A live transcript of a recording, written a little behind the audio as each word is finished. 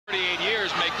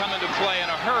gears may come into play in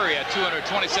a hurry at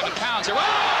 227 pounds. Here. Oh,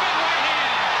 big right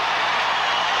hand!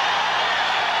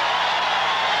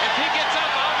 If he gets up,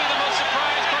 I'll be the most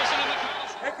surprised person in the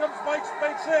Coliseum. Here comes Mike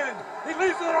Spinks in. He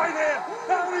leaves to the right hand.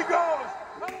 Down he goes.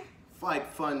 Fight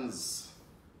fans.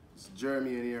 It's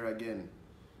Jeremy in here again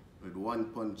with one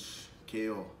punch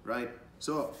KO, right?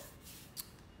 So,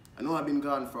 I know I've been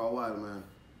gone for a while, man.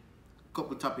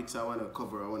 Couple topics I want to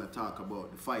cover, I want to talk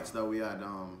about. The fights that we had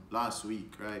last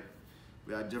week, right?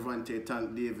 We had Gervanta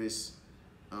Tank Davis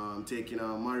taking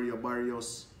on Mario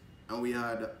Barrios, and we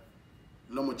had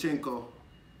Lomachenko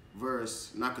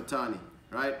versus Nakatani,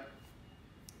 right?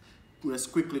 Let's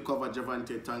quickly cover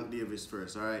Gervanta Tank Davis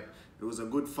first, all right? It was a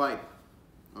good fight.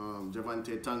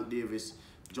 Gervanta Tank Davis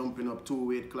jumping up 2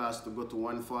 weight class to go to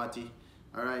 140,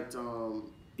 all right?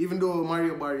 Even though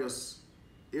Mario Barrios,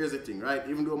 here's the thing, right?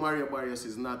 Even though Mario Barrios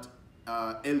is not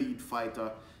an elite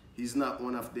fighter, he's not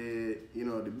one of the,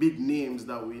 the big names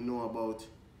that we know about.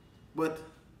 But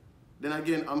then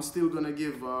again, I'm still gonna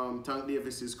give Tank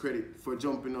Davis his credit for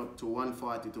jumping up to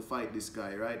 140 to fight this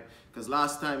guy, right? Because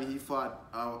last time he fought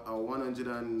a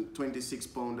 126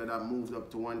 pounder that moved up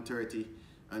to 130,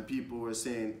 and people were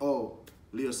saying, oh,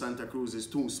 Leo Santa Cruz is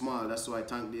too small. That's why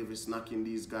Tank Davis knocking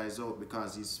these guys out,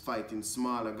 because he's fighting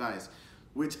smaller guys.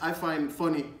 Which I find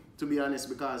funny, to be honest,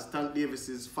 because Tank Davis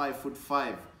is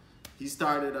 5'5". He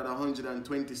started at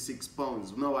 126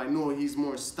 pounds. Now I know he's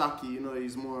more stocky,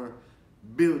 he's more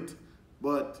built,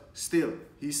 but still,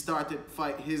 he started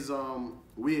his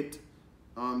weight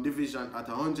division at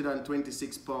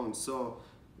 126 pounds. So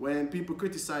when people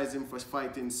criticize him for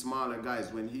fighting smaller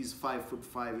guys, when he's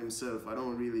 5'5" himself, I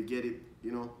don't really get it,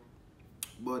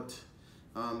 But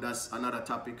that's another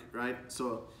topic, right?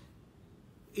 So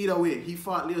either way, he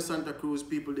fought Leo Santa Cruz.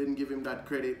 People didn't give him that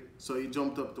credit, so he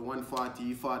jumped up to 140.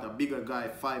 He fought a bigger guy,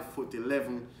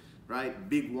 5'11", right?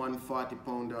 Big 140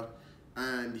 pounder,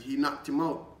 and he knocked him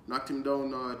out. Knocked him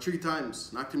down 3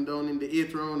 times. Knocked him down in the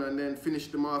 8th round and then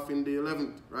finished him off in the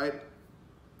 11th, right?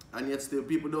 And yet still,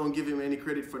 people don't give him any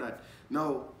credit for that.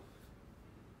 Now,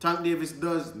 Tank Davis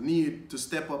does need to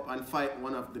step up and fight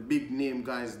one of the big name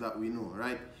guys that we know,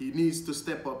 right? He needs to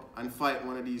step up and fight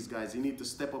one of these guys. He needs to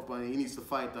step up and he needs to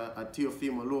fight a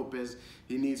Teofimo Lopez.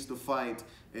 He needs to fight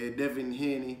Devin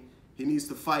Haney. He needs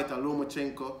to fight a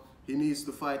Lomachenko. He needs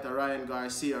to fight a Ryan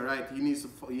Garcia, right? He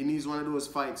needs one of those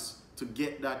fights to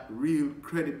get that real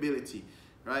credibility,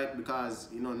 right? Because,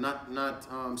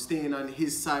 not staying on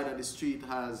his side of the street,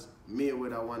 as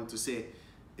Mayweather want to say,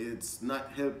 it's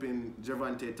not helping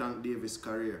Gervanta Tank Davis'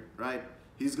 career, right?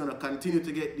 He's gonna continue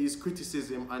to get these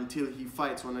criticism until he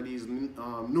fights one of these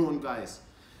known guys.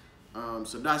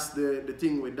 So that's the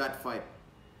thing with that fight.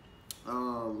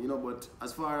 But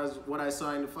as far as what I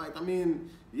saw in the fight, I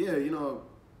mean, yeah,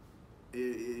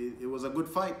 it was a good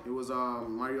fight. It was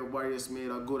Mario Barrios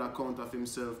made a good account of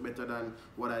himself, better than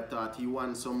what I thought. He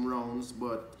won some rounds,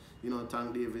 but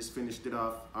Tank Davis finished it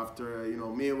off after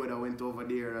Mayweather went over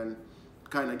there and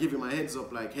kind of give him a heads up,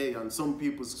 like, hey, on some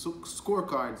people's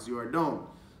scorecards you are down.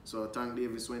 So Tank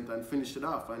Davis went and finished it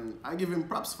off, and I give him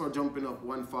props for jumping up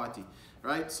 140,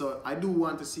 right? So I do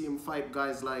want to see him fight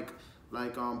guys like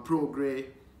Pro Gray.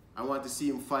 I want to see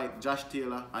him fight Josh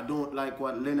Taylor. I don't like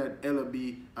what Leonard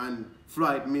Ellaby and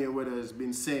Floyd Mayweather has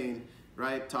been saying,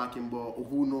 right? Talking about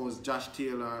who knows Josh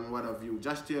Taylor and what have you.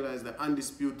 Josh Taylor is the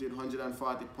undisputed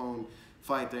 140-pound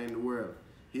fighter in the world.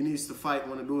 He needs to fight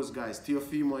one of those guys.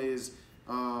 Teofimo is,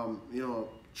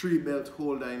 3-belt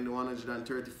holder in the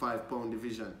 135-pound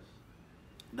division.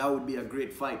 That would be a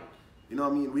great fight. You know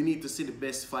what I mean? We need to see the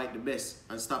best fight the best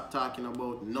and stop talking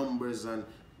about numbers and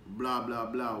blah, blah,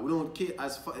 blah. We don't care,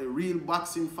 as real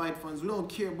boxing fight fans, we don't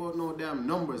care about no damn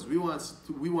numbers. We want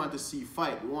to see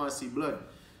fight. We want to see blood.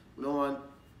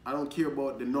 I don't care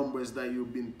about the numbers that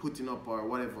you've been putting up or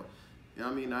whatever. You know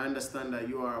what I mean? I understand that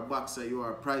you are a boxer, you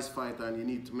are a prize fighter, and you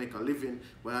need to make a living.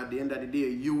 But at the end of the day,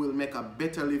 you will make a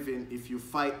better living if you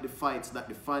fight the fights that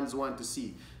the fans want to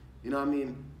see. You know what I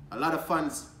mean? A lot of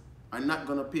fans are not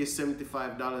going to pay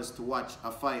 $75 to watch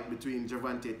a fight between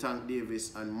Gervanta Tank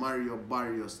Davis and Mario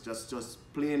Barrios.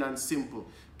 Just plain and simple.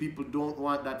 People don't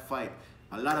want that fight.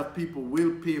 A lot of people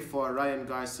will pay for Ryan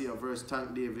Garcia versus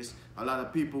Tank Davis. A lot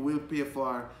of people will pay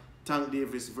for Tank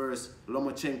Davis versus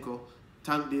Lomachenko.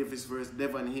 Tank Davis versus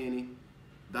Devin Haney.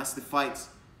 That's the fights.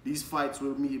 These fights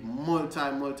will be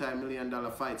multi-million-dollar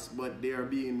fights, but they are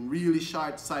being really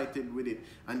short-sighted with it,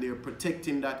 and they're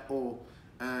protecting that O.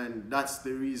 And that's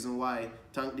the reason why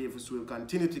Tank Davis will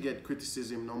continue to get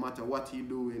criticism no matter what he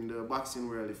do in the boxing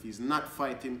world if he's not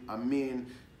fighting a main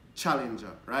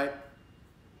challenger, right?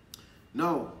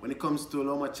 Now, when it comes to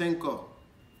Lomachenko,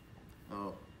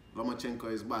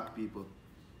 Lomachenko is back, people.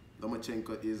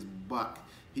 Lomachenko is back.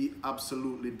 He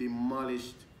absolutely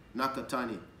demolished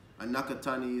Nakatani. And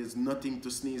Nakatani is nothing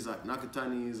to sneeze at.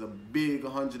 Nakatani is a big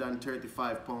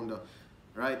 135 pounder,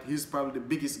 right? He's probably the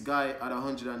biggest guy at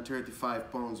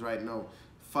 135 pounds right now.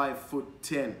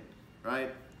 5'10",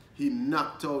 right? He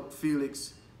knocked out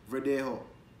Felix Verdejo,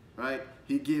 right?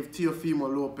 He gave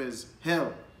Teofimo Lopez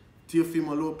hell.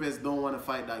 Teofimo Lopez don't want to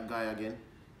fight that guy again,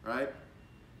 right?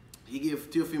 He gave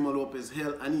Teofimo Lopez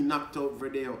hell and he knocked out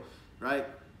Verdejo, right?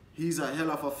 He's a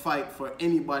hell of a fight for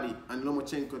anybody, and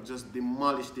Lomachenko just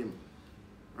demolished him,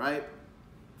 right?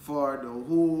 For the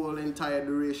whole entire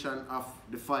duration of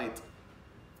the fight,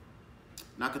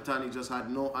 Nakatani just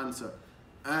had no answer.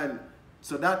 And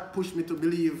so that pushed me to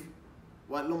believe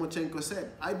what Lomachenko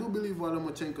said. I do believe what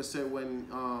Lomachenko said when,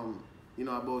 you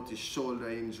know, about his shoulder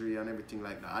injury and everything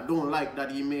like that. I don't like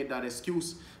that he made that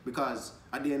excuse, because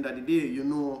at the end of the day, you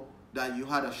know that you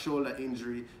had a shoulder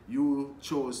injury. You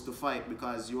chose to fight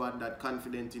because you had that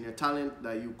confidence in your talent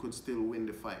that you could still win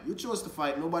the fight. You chose to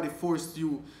fight. Nobody forced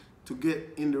you to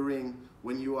get in the ring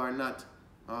when you are not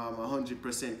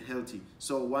 100% healthy.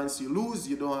 So once you lose,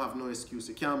 you don't have no excuse.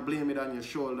 You can't blame it on your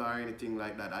shoulder or anything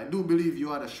like that. I do believe you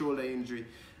had a shoulder injury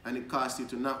and it caused you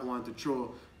to not want to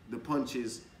throw the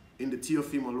punches in the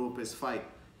Teofimo Lopez fight.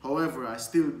 However, I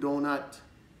still do not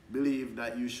believe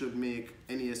that you should make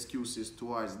any excuses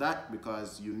towards that,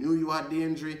 because you knew you had the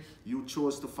injury, you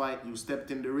chose to fight, you stepped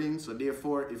in the ring. So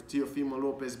therefore, if Teofimo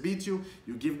Lopez beat you,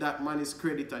 you give that man his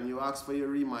credit and you ask for your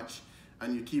rematch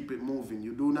and you keep it moving.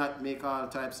 You do not make all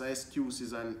types of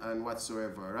excuses and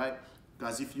whatsoever, right?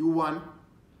 Because if you won,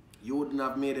 you wouldn't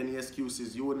have made any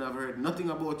excuses. You wouldn't have heard nothing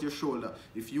about your shoulder.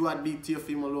 If you had beat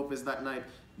Teofimo Lopez that night,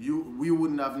 we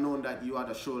wouldn't have known that you had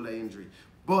a shoulder injury.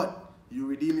 But you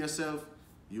redeem yourself.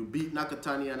 You beat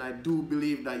Nakatani, and I do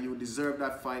believe that you deserve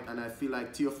that fight, and I feel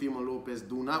like Teofimo Lopez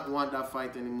do not want that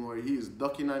fight anymore. He is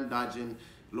ducking and dodging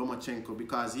Lomachenko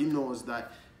because he knows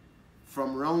that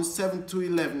from round 7 to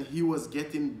 11, he was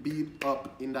getting beat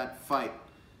up in that fight.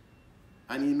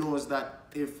 And he knows that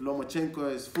if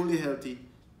Lomachenko is fully healthy,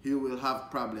 he will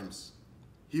have problems.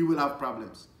 He will have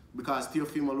problems because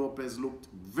Teofimo Lopez looked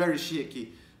very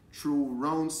shaky through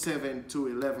round 7 to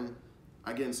 11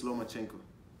 against Lomachenko.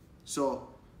 So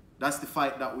that's the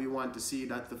fight that we want to see.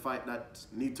 That's the fight that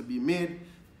needs to be made.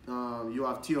 You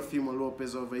have Teofimo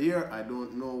Lopez over here. I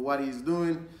don't know what he's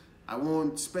doing. I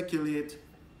won't speculate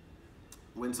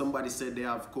when somebody said they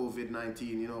have COVID-19,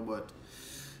 you know, but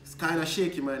it's kind of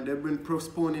shaky, man. They've been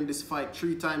postponing this fight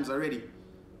 3 times already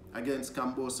against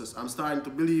Kambosos. I'm starting to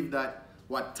believe that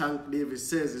what Tank Davis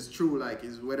says is true, like,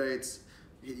 is whether it's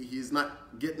he's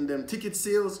not getting them ticket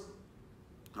sales,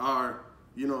 or,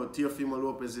 you know, Teofimo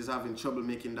Lopez is having trouble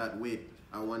making that weight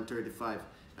at 135,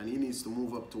 and he needs to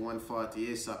move up to 140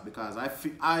 ASAP, because I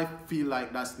feel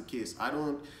like that's the case.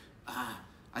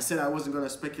 I said I wasn't going to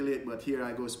speculate, but here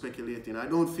I go speculating. I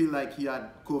don't feel like he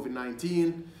had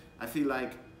COVID-19. I feel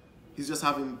like he's just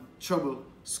having trouble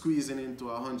squeezing into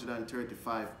a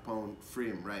 135-pound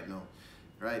frame right now,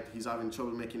 right? He's having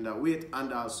trouble making that weight,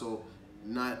 and also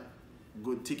not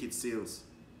good ticket sales,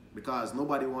 because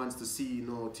nobody wants to see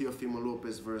no Teofimo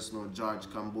Lopez versus no George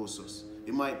Kambosos.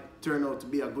 It might turn out to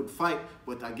be a good fight,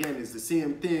 but again, it's the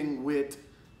same thing with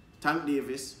Tank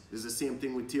Davis. It's the same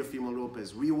thing with Teofimo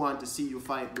Lopez. We want to see you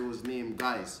fight those named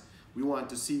guys. We want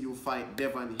to see you fight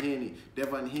Devon Haney.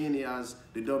 Devon Haney has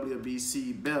the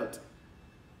WBC belt,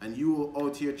 and you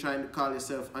out here trying to call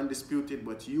yourself undisputed,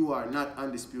 but you are not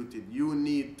undisputed. You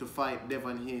need to fight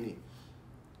Devon Haney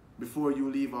before you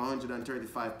leave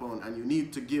 135 pounds, and you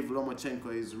need to give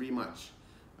Lomachenko his rematch,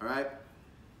 all right?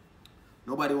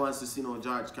 Nobody wants to see no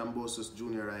George Kambosos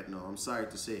Jr. right now. I'm sorry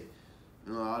to say.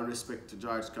 You know, all respect to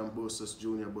George Kambosos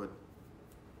Jr., but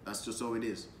that's just how it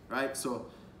is, right? So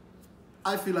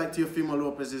I feel like Teofimo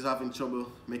Lopez is having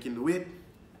trouble making the weight.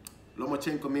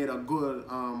 Lomachenko made a good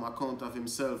account of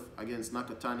himself against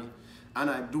Nakatani, and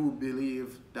I do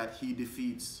believe that he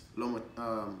defeats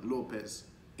Lopez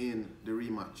in the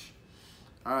rematch.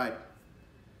 All right,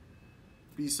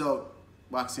 peace out,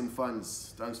 boxing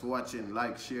fans. Thanks for watching.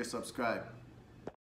 Like, share, subscribe.